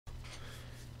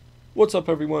What's up,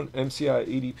 everyone? MCI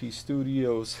EDP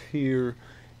Studios here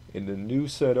in the new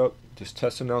setup, just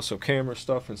testing out some camera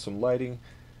stuff and some lighting.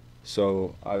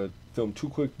 So I filmed two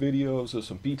quick videos of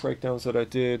some beat breakdowns that I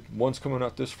did. One's coming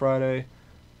out this Friday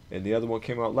and the other one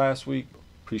came out last week.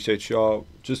 Appreciate y'all.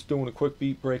 Just doing a quick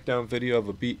beat breakdown video of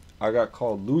a beat I got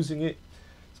called Losing It.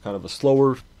 It's kind of a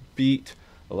slower beat.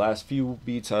 The last few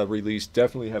beats I released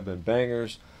definitely have been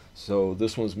bangers, so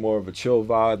this one's more of a chill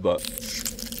vibe, but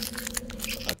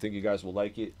I think you guys will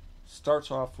like it. Starts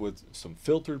off with some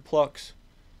filtered plucks.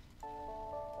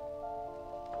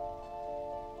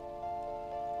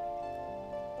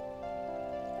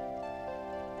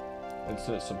 And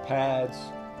some pads.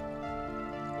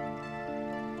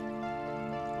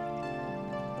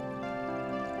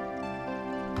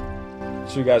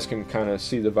 So you guys can kind of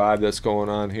see the vibe that's going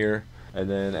on here. And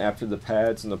then after the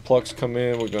pads and the plucks come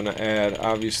in, we're going to add,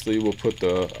 obviously we'll put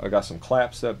I got some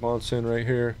claps that bounce in right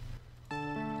here.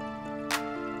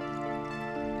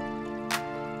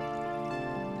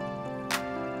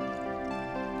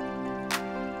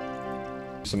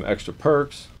 Some extra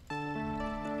perks.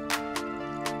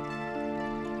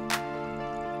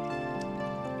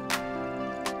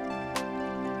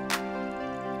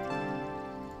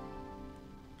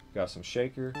 Got some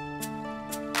shaker.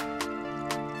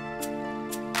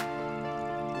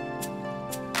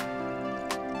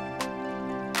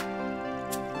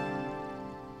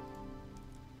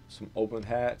 Some open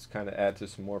hats, kind of add to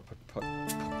some more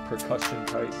percussion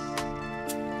type.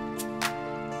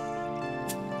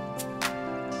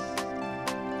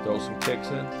 Throw some kicks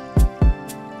in.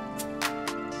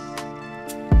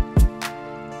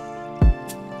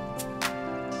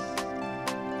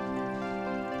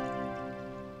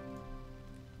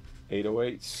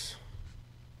 .808s.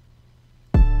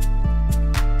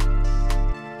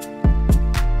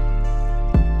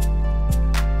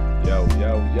 Yo,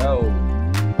 yo, yo.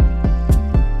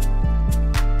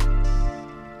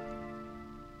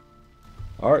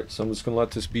 Alright, so I'm just going to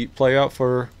let this beat play out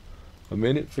for a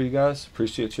minute for you guys.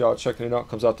 Appreciate y'all checking it out.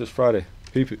 Comes out this Friday.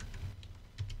 Peep it.